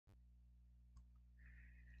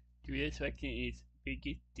Today's question is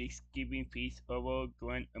biggest Thanksgiving feast overall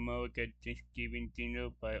Grand America Thanksgiving dinner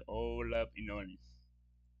by all love and honest.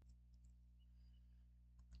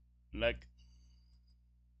 Like,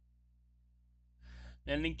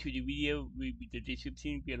 the link to the video will be the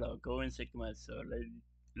description below. Go and check them out. So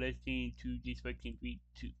let's get into this question. 3,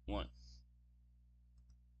 2, 1.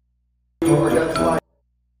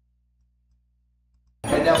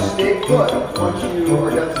 And now stay put once you are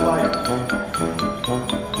done sliding.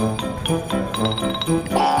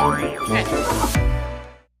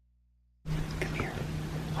 Come here.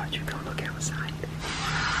 Why don't you go look outside?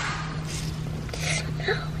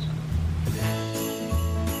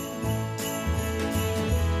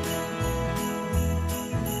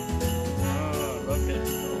 Oh, look at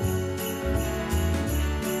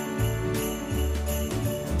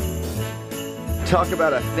this. Talk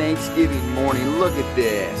about a Thanksgiving morning. Look at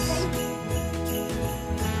this.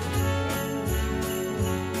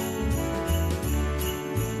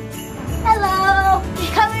 Hello!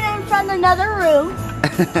 Coming in from another room.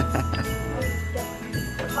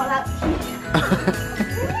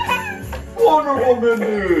 Wonderful,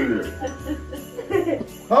 Mindy!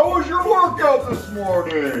 How was your workout this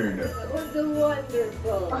morning? It was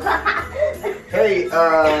wonderful. Hey,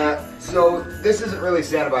 so this isn't really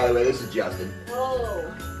Santa, by the way. This is Justin.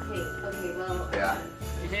 Oh, okay, well. Yeah.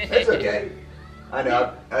 It's okay. I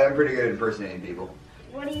know. I'm pretty good at impersonating people.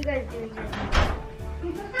 What are you guys doing?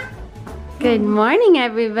 Good morning,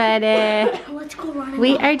 everybody. Let's go run.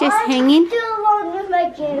 We are just hanging. Still along with my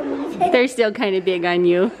jammies. They're still kind of big on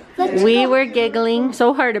you. We were giggling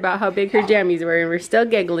so hard about how big her jammies were, and we're still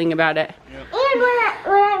giggling about it. And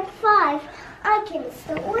when I'm 5, I can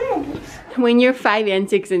still wear these. When you're 5 and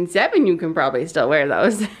 6 and 7, you can probably still wear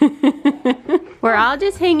those. We're all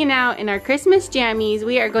just hanging out in our Christmas jammies.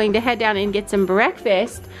 We are going to head down and get some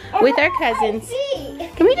breakfast with our cousins.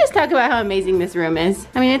 Can we just talk about how amazing this room is?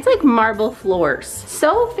 I mean, it's like marble floors.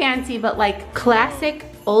 So fancy, but like classic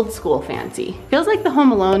old school fancy. Feels like the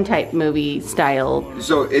Home Alone type movie style.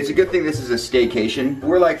 So it's a good thing this is a staycation.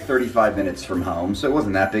 We're like 35 minutes from home, so it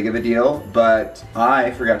wasn't that big of a deal, but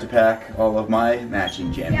I forgot to pack all of my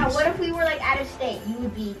matching jammies. Yeah, what if we were like out of state? You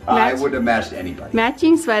would be. I wouldn't have matched anybody.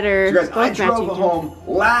 Matching sweater. So guys, I drove home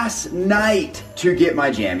last night to get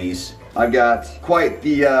my jammies. I've got quite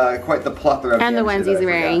the plethora of and the jammies ones he's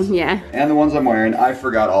wearing, yeah. And the ones I'm wearing. I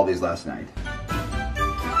forgot all these last night.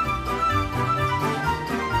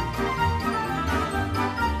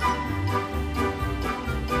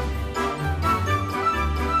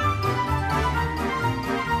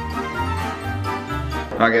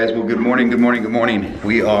 Alright guys, well good morning, good morning, good morning.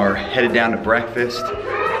 We are headed down to breakfast.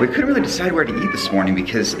 We couldn't really decide where to eat this morning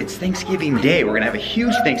because it's Thanksgiving Day. We're gonna have a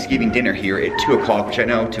huge Thanksgiving dinner here at 2 o'clock, which I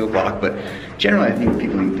know, 2 o'clock, but generally I think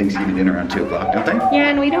people eat Thanksgiving dinner around 2 o'clock, don't they? Yeah,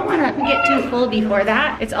 and we don't want to get too full before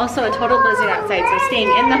that. It's also a total blizzard outside, so staying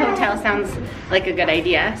in the hotel sounds like a good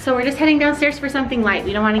idea. So we're just heading downstairs for something light.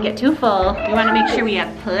 We don't want to get too full. We want to make sure we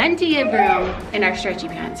have plenty of room in our stretchy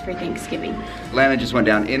pants for Thanksgiving. Lana just went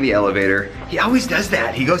down in the elevator. He always does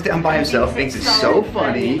that. He goes down by himself, thinks it's so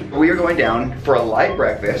funny. We are going down for a light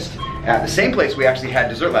breakfast at the same place we actually had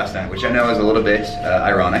dessert last night, which I know is a little bit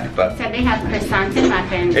ironic, but Said they have croissants and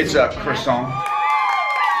muffins. it's a croissant.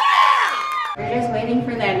 We're just waiting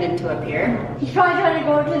for Landon to appear. He's probably trying to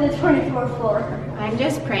go to the 24th floor. I'm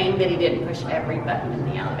just praying that he didn't push every button in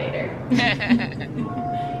the elevator.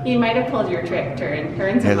 He might have pulled your trick, Turin.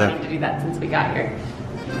 Turin's been wanting to do that since we got here.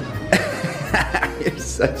 You're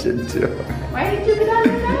such a dork. Why did you get on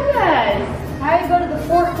the notice? I would go to the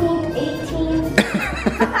 14th, 18th.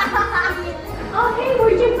 Oh, hey,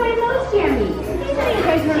 where'd you find those jammies? I didn't know you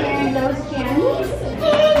guys were wearing those jammies.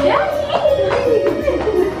 Yeah.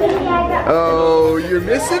 Oh, you're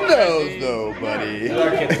missing those though, buddy.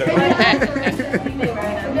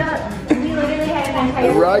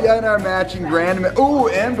 Raya and our matching Grand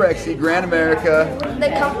and Brexy, Grand America. The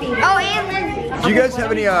comfy. Oh, and Lindsay. Do you guys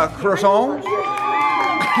have any croissants?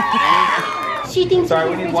 She thinks Sorry,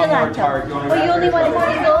 we need one more card. Oh, you only want a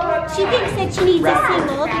single? She thinks that she needs a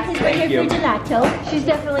single because we're here for gelato. She's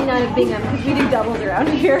definitely not a big one because we do doubles around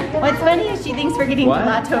here. What's funny is she thinks we're getting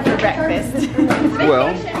gelato for breakfast.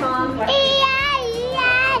 Well.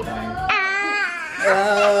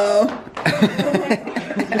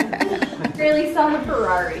 Really saw the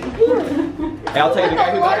Ferrari. Hey, I'll tell you the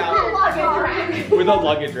guy who got out with a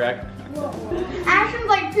luggage rack. Ashton's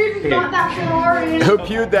like, dude, not that Ferrari. Who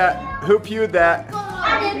pewed that? Who pewed that?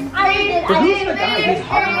 I did. But who's the guy who's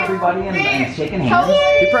hugging everybody and shaking hands?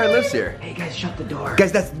 He probably lives here. Hey guys, shut the door.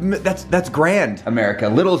 Guys, that's Grand America.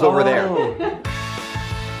 Little's over there.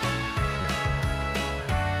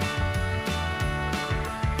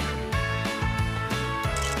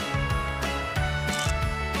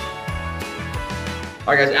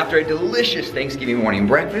 All right, guys, after a delicious Thanksgiving morning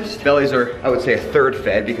breakfast, bellies are, I would say, a third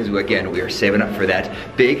fed because, again, we are saving up for that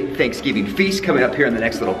big Thanksgiving feast coming up here in the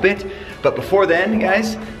next little bit. But before then,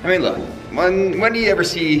 guys, I mean, look, when do you ever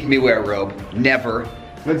see me wear a robe? Never.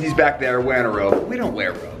 Lindsay's back there wearing a robe. We don't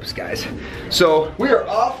wear robes, guys. So we are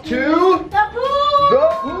off to The pool!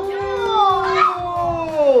 the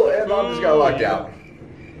pool! And Mom just got locked out.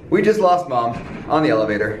 We just lost Mom on the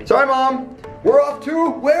elevator. Sorry, Mom. We're off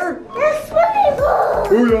to where? The swimming pool!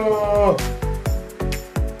 Booyah!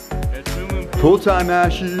 That's swimming pool. Pool time,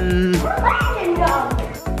 Ashy.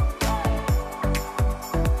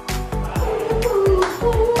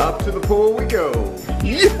 Up to the pool we go.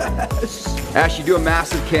 Yes! Ashley, do a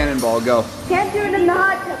massive cannonball, go. Can't do it in the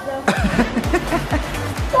hot tub though.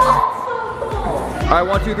 All right,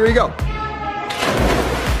 1, 2, 3, go.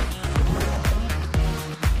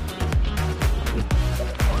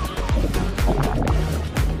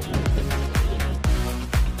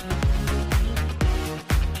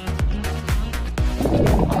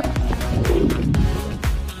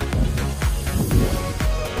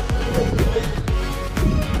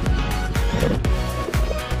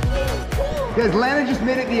 Guys, Lana just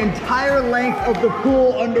made it the entire length of the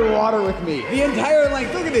pool underwater with me. The entire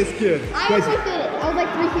length, look at this kid. I Guys, almost did it. I was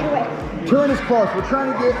like 3 feet away. turn is close. We're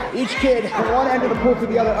trying to get each kid from one end of the pool to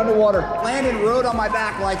the other underwater. Landon rode on my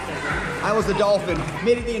back like I was a dolphin.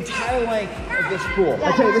 Made it the entire length of this pool.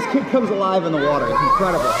 I tell you, this kid comes alive in the water. It's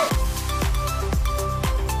incredible.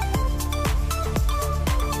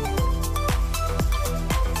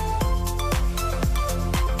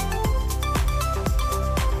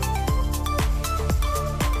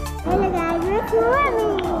 Hello guys, we're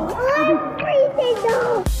swimming. I'm freezing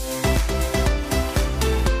though.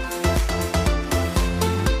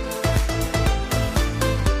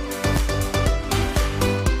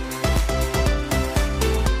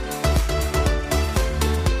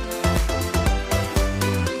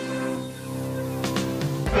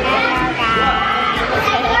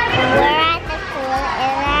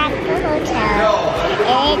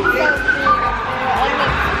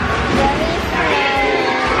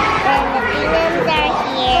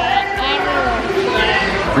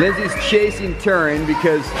 Lindsay's chasing Turin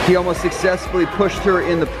because he almost successfully pushed her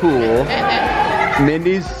in the pool.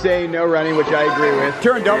 Mindy's saying no running, which I agree with.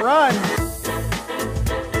 Turin, don't run!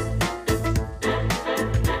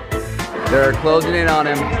 They're closing in on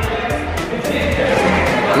him.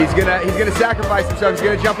 He's gonna sacrifice himself. He's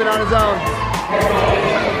gonna jump in on his own.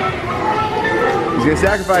 He's gonna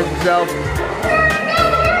sacrifice himself.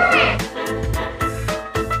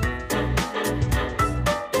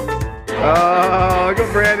 Oh, look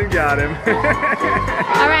what Brandon got him.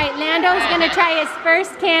 All right, Lando's gonna try his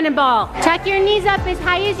first cannonball. Tuck your knees up as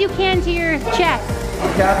high as you can to your chest.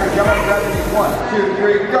 Catherine, jump up and grab it. 1, 2,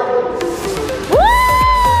 3, go! Woo!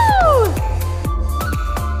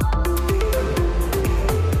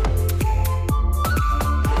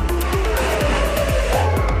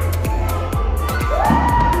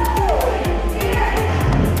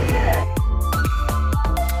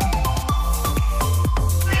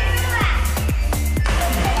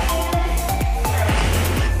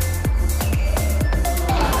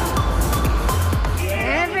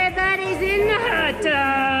 Everybody's in the hot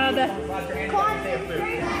tub.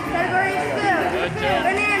 Category of food.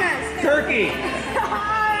 Bananas. Turkey.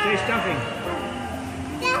 Say stuffing.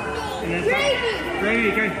 Gravy. Gravy,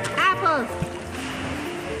 good. Apples.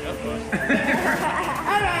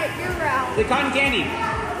 Alright, you're out. Say cotton candy.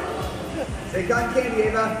 Say cotton candy,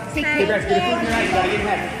 Ava. Hey, Rex, get a food in your hand. You gotta get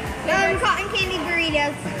ahead. Cotton candy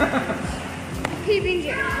burritos. PB&J.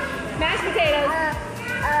 Mashed potatoes.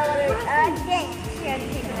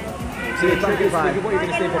 See, pumpkin pie. What you're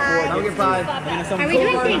gonna say before. Pumpkin pie. Are we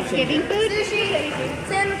doing Thanksgiving food? Sushi.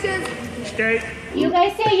 Sandwiches. Steak. You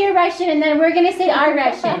guys say your Russian and then we're gonna say our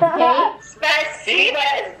Russian, okay? Спасибо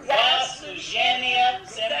за служение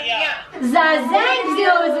семья. За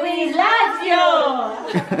Zangzios, we love you!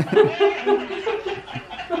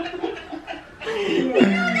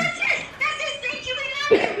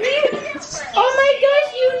 Oh my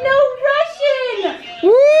gosh, you know Russian!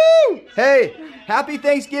 Woo! Hey, happy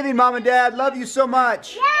Thanksgiving, Mom and Dad. Love you so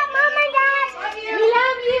much. Yeah, Mom and Dad. We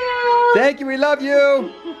love you! Thank you, we love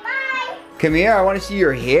you. Bye. Come here, I want to see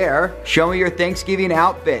your hair. Show me your Thanksgiving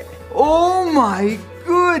outfit. Oh my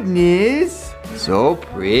goodness. So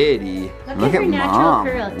pretty. Look at her natural Mom.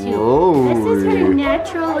 curl too. Whoa. This is her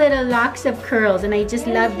natural little locks of curls and I just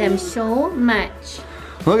love them so much.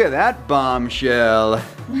 Look at that bombshell.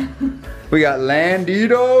 We got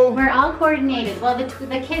Landito. We're all coordinated. Well,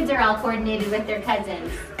 the kids are all coordinated with their cousins.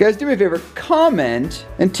 Guys, do me a favor, comment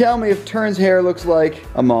and tell me if Turn's hair looks like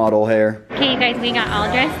a model hair. Okay, you guys, we got all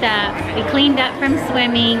dressed up. We cleaned up from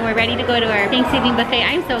swimming. We're ready to go to our Thanksgiving buffet.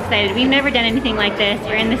 I'm so excited. We've never done anything like this.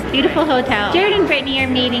 We're in this beautiful hotel. Jared and Brittany are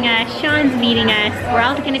meeting us. Sean's meeting us. We're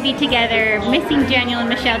all gonna be together. Missing Daniel and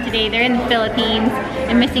Michelle today. They're in the Philippines.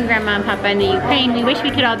 And missing Grandma and Papa in the Ukraine. We wish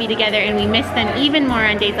we could all be together, and we miss them even more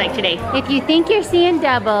on days like today. If you think you're seeing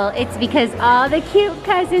double, it's because all the cute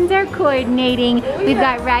cousins are coordinating. We've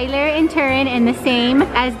got Ryler and Turin in the same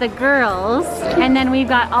as the girls. And then we've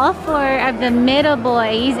got all 4 of the middle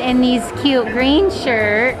boys in these cute green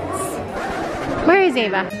shirts. Where is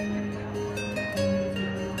Ava?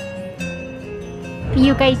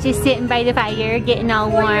 You guys just sitting by the fire, getting all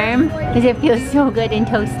warm. Does it feel so good and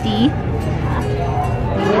toasty?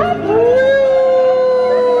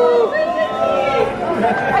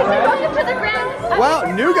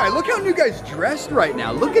 Wow, new guy, look how new guy's dressed right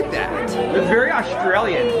now. Look at that. It's very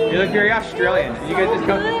Australian. You look very Australian. You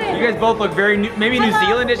guys both look very maybe New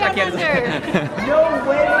Zealandish. I can't. No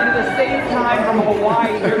way. And at the same time from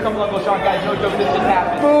Hawaii, here comes Uncle Sean, guys. No joke, this just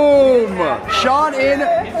happened. Boom! Sean in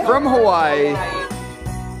from Hawaii.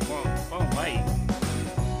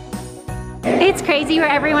 It's crazy where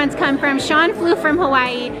everyone's come from. Sean flew from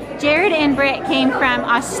Hawaii. Jared and Britt came from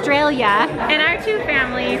Australia. And our 2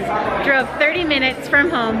 families drove 30 minutes from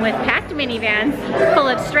home with packed minivans full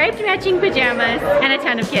of striped matching pajamas and a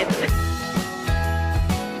ton of kids.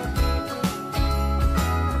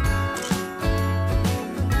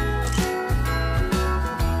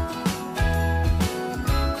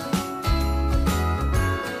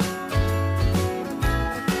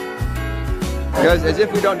 Guys, as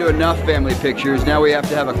if we don't do enough family pictures, now we have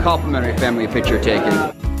to have a complimentary family picture taken.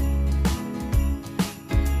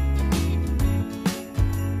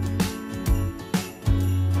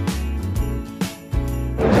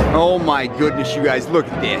 Oh my goodness, you guys, look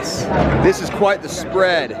at this. This is quite the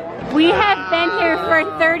spread. We have been here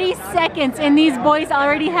for 30 seconds and these boys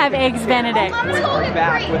already have Eggs Benedict.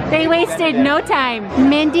 They wasted no time.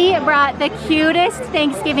 Mindy brought the cutest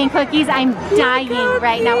Thanksgiving cookies. I'm dying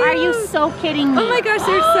right now. Are you so kidding me? Oh my gosh,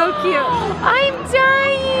 they're so cute. I'm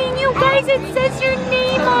dying. You guys, it says your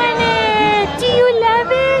name on it. Do you love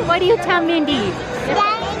it? What do you tell Mindy?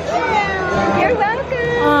 Thank you. You're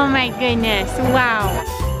welcome. Oh my goodness, wow.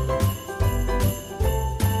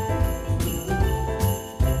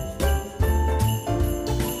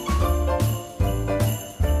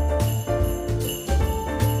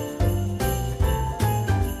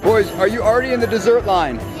 Boys, are you already in the dessert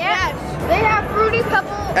line? Yes, they have fruity pebble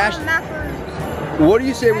Ash- macaroons. What do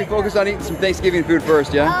you say we focus on eating some Thanksgiving food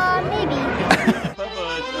first, yeah? Maybe.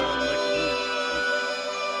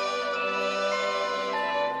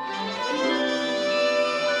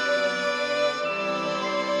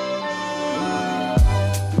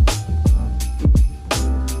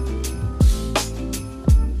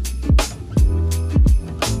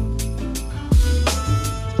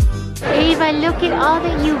 Ava, look at all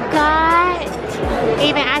that you got.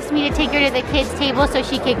 Ava asked me to take her to the kids' table so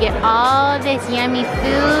she could get all this yummy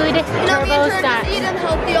food. Turbo stuff. Eating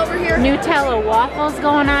healthy over here. Nutella waffles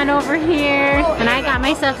going on over here. And I got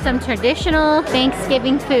myself some traditional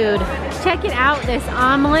Thanksgiving food. Check it out, this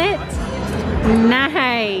omelet.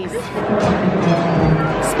 Nice.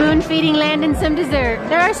 Spoon feeding Landon some dessert.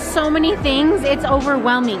 There are so many things, it's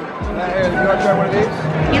overwhelming. You want to try one of these?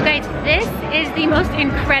 You guys, this is the most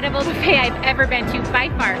incredible buffet I've ever been to by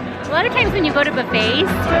far. A lot of times when you go to buffets,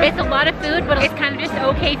 it's a lot of food, but it's kind of just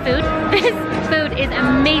okay food. This food is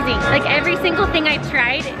amazing. Like every single thing I've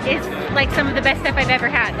tried is like some of the best stuff I've ever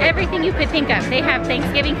had. Everything you could think of. They have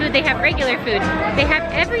Thanksgiving food, they have regular food. They have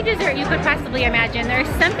every dessert you could possibly imagine. There's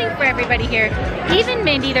something for everybody here. Even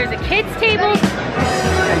Mindy, there's a kids table.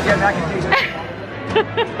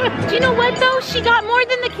 Do you know what though? She got more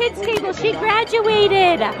than the kids table. She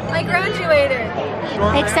graduated. I graduated.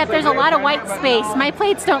 Except there's a lot of white space. My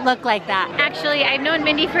plates don't look like that. Actually, I've known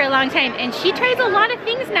Mindy for a long time and she tries a lot of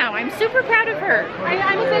things now. I'm super proud of her.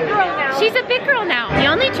 I'm a big girl now. She's a big girl now. The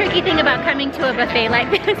only tricky thing about coming to a buffet like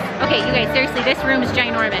this, okay, you guys, seriously, this room is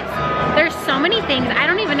ginormous. There's so many things, I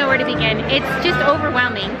don't even know where to begin. It's just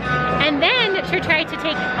overwhelming. And then to try to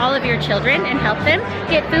take all of your children and help them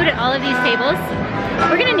get food at all of these tables,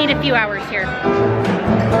 we're gonna need a few hours here.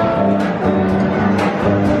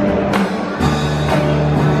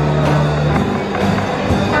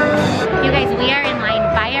 You guys, we are in line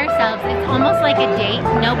by ourselves. It's almost like a date.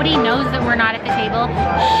 Nobody knows that we're not at the table.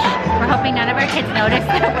 Shh. We're hoping none of our kids notice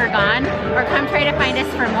that we're gone or come try to find us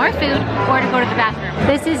for more food or to go to the bathroom.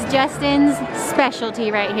 This is Justin's specialty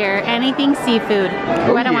right here. Anything seafood.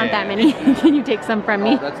 Oh, I don't want that many. Can you take some from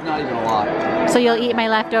me? That's not even a lot. So you'll eat my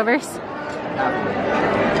leftovers? The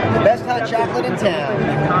best hot chocolate in town.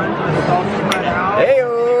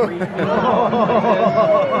 Hey-o!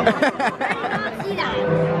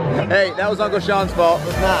 Hey, that was Uncle Sean's fault.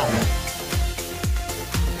 It's not.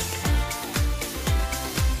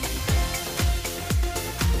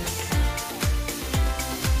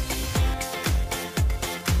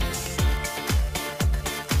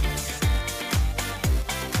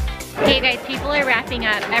 Okay guys, people are wrapping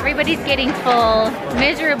up. Everybody's getting full,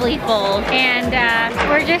 miserably full, and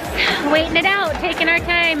we're just waiting it out, taking our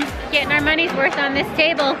time, getting our money's worth on this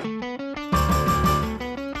table.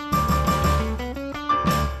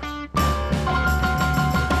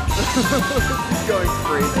 He's going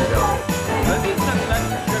crazy though.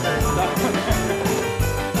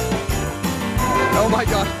 Oh my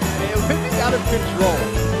gosh, it's out of control.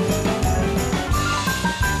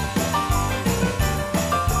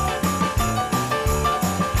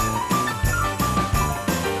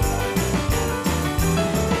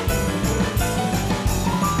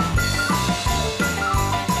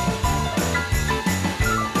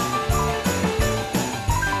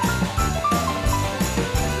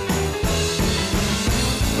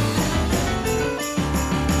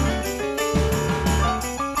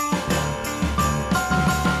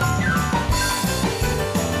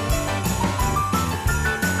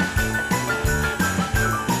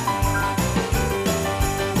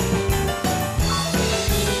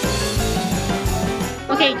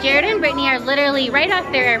 Okay, Jared and Brittany are literally right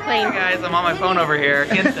off their airplane. Hey guys, I'm on my phone over here.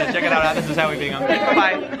 Kids, check it out. This is how we being.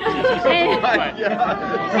 Bye.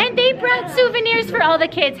 And they brought souvenirs for all the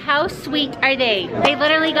kids. How sweet are they? They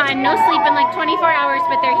literally gotten no sleep in like 24 hours,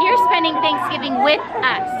 but they're here spending Thanksgiving with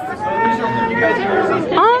us.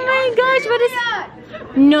 Oh my gosh, what is that?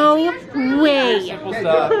 No way. Simple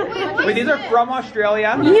stuff. Wait, these are from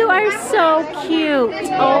Australia? You are so cute.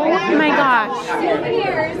 Oh my gosh.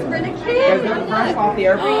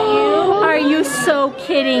 Are you so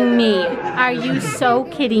kidding me? Are you so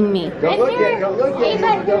kidding me? Go look at it, go look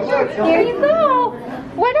at it. Here you go.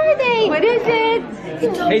 What are they? What is it?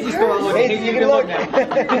 Casey's still on looking. Casey, you can look now.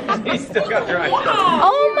 He's still got her eyes.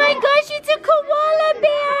 Oh my gosh, it's a koala bear!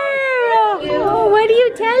 Oh, what do you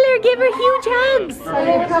tell her? Give her huge hugs.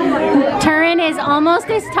 Turin is almost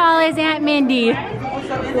as tall as Aunt Mindy.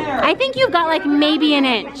 I think you've got like maybe an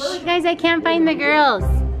inch. Guys, I can't find the girls.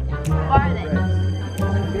 Where are they?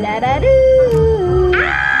 Da-da-doo!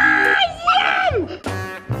 Ah, yum!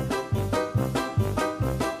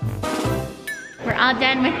 We're all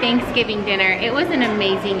done with Thanksgiving dinner. It was an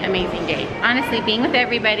amazing, amazing day. Honestly, being with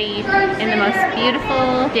everybody in the most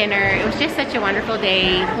beautiful dinner, it was just such a wonderful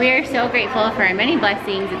day. We are so grateful for our many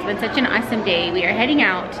blessings. It's been such an awesome day. We are heading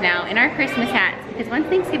out now in our Christmas hats because once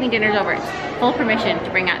Thanksgiving dinner is over, it's full permission to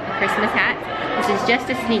bring out the Christmas hats. This is just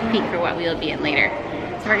a sneak peek for what we will be in later.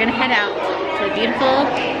 So we're gonna head out to the beautiful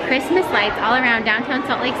Christmas lights all around downtown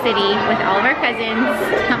Salt Lake City with all of our cousins.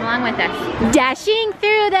 Come along with us. Dashing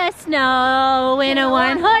through the snow in a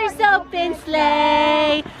one-horse open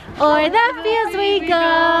sleigh. O'er the fields we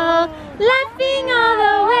go, laughing all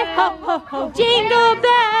the way. Ho, ho, ho. Jingle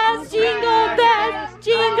bells,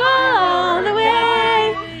 jingle all the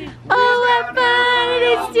way. Oh, what fun it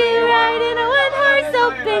is to ride in a one-horse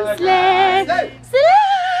open sleigh.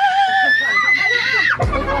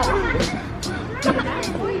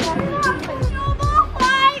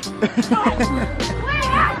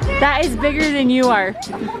 That is bigger than you are.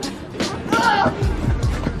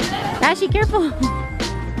 Ashley, careful.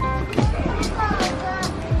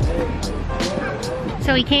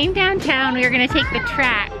 So we came downtown. We were gonna take the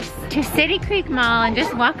tracks to City Creek Mall and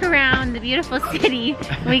just walk around the beautiful city.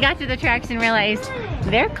 We got to the tracks and realized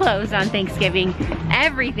they're closed on Thanksgiving.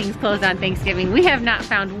 Everything's closed on Thanksgiving. We have not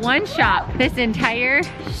found one shop this entire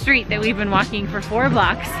street that we've been walking for 4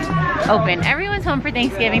 blocks open. Everyone's home for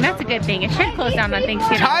Thanksgiving. That's a good thing. It should close down on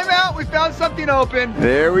Thanksgiving. Time out, we found something open.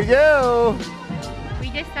 There we go. We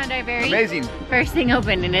just found our very Amazing. first thing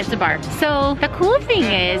open, and it's a bar. So the cool thing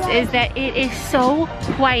is that it is so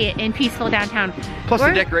quiet and peaceful downtown. Plus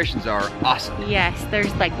the decorations are awesome. Yes,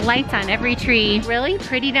 there's like lights on every tree. Really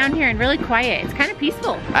pretty down here and really quiet. It's kind of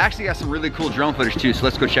peaceful. I actually got some really cool drone footage too, so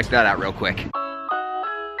let's go check that out real quick.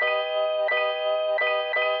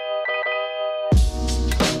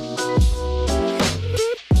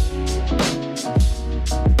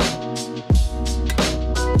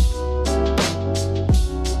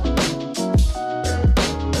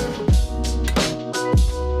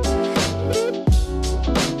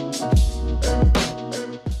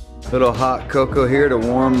 Little hot cocoa here to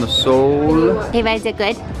warm the soul. Ava, is it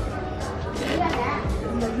good?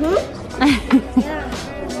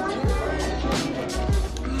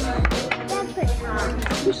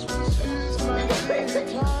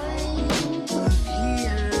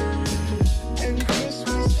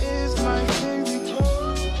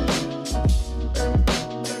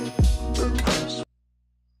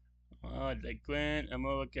 Oh, the Grand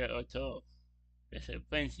America Hotel. That's a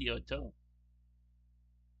fancy hotel.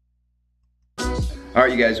 All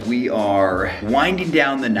right, you guys, we are winding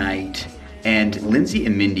down the night, and Lindsay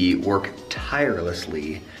and Mindy work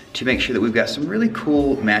tirelessly to make sure that we've got some really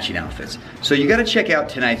cool matching outfits. So you gotta check out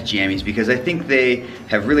tonight's jammies because I think they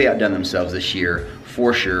have really outdone themselves this year,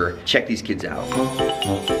 for sure. Check these kids out.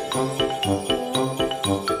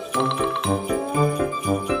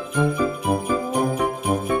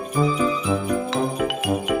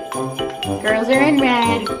 Girls are in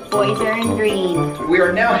red, boys are in green. We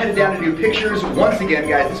are now headed down to do pictures. Once again,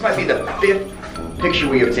 guys, this might be the 5th picture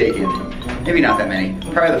we have taken. Maybe not that many,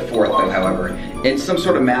 probably the 4th though, however, in some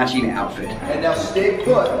sort of matching outfit. And now stay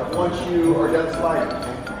put once you are done sliding.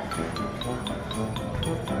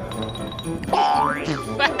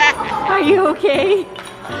 Are you okay?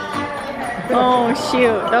 Oh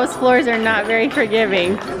shoot, those floors are not very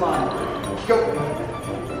forgiving. Come on. Go.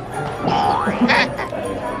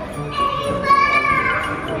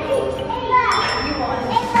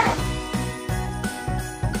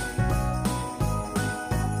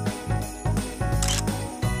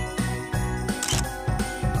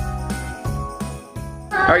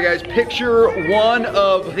 All right, guys, picture 1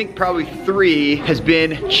 of, I think probably 3 has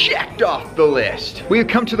been checked off the list. We have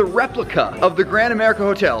come to the replica of the Grand America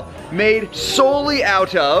Hotel, made solely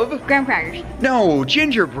out of... Graham crackers. No,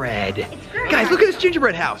 gingerbread. Guys, look at this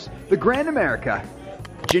gingerbread house. The Grand America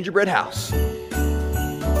gingerbread house.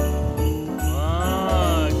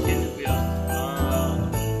 Oh, gingerbread.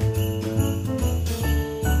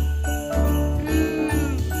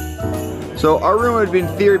 Oh. So our room would, in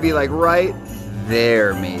theory, be like right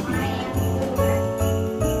there, maybe.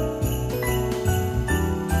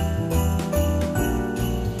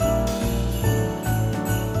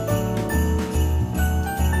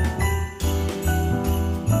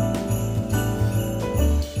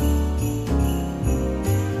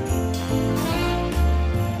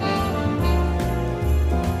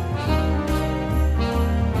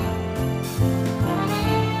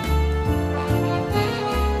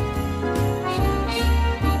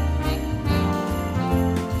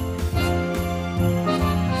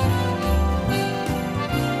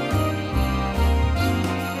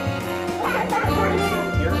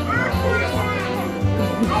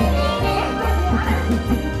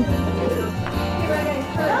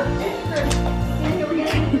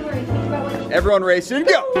 Everyone racing,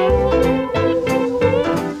 go!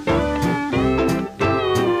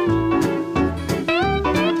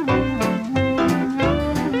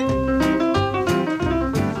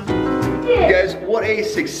 Guys, what a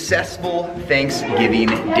successful Thanksgiving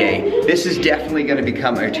day. This is definitely gonna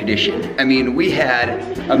become a tradition. I mean, we had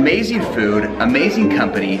amazing food, amazing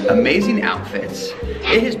company, amazing outfits.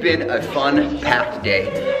 It has been a fun, packed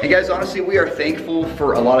day. And guys, honestly, we are thankful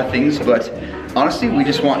for a lot of things, but honestly, we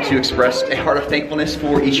just want to express a heart of thankfulness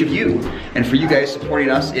for each of you and for you guys supporting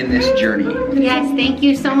us in this journey. Yes, thank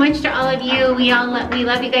you so much to all of you. We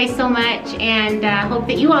love you guys so much, and hope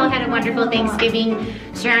that you all had a wonderful Thanksgiving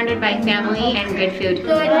surrounded by family and good food. Good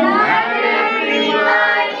night, everybody.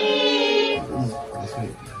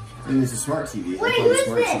 And it's a smart TV. Wait, I thought who's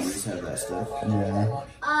smart this? TVs have that stuff. Yeah.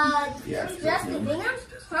 Yeah, Is that the dinger?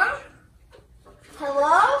 Huh?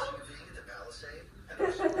 Hello? You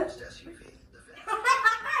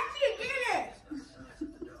did it!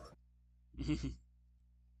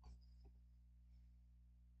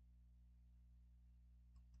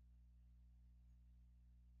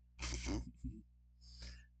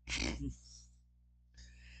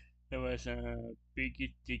 There was a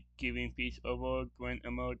biggest Thanksgiving feast over Grand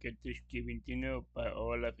America Thanksgiving dinner by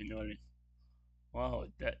Olaf in Orleans. Wow,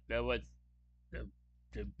 that was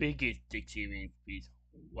the biggest Thanksgiving feast.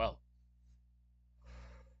 Wow.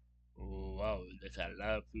 Wow, that's a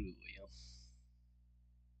lot of food, you know.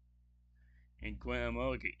 And Grand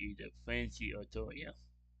America is a fancy hotel, yeah.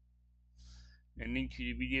 The link to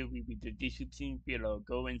the video will be in the description below.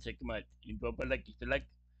 Go and check them out. And drop a like if you like.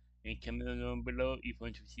 And comment down below if you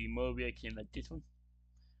want to see more reactions like this one.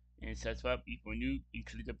 And subscribe if you're new. And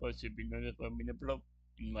click the bell to be notified when I upload.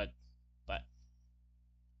 And what? Bye.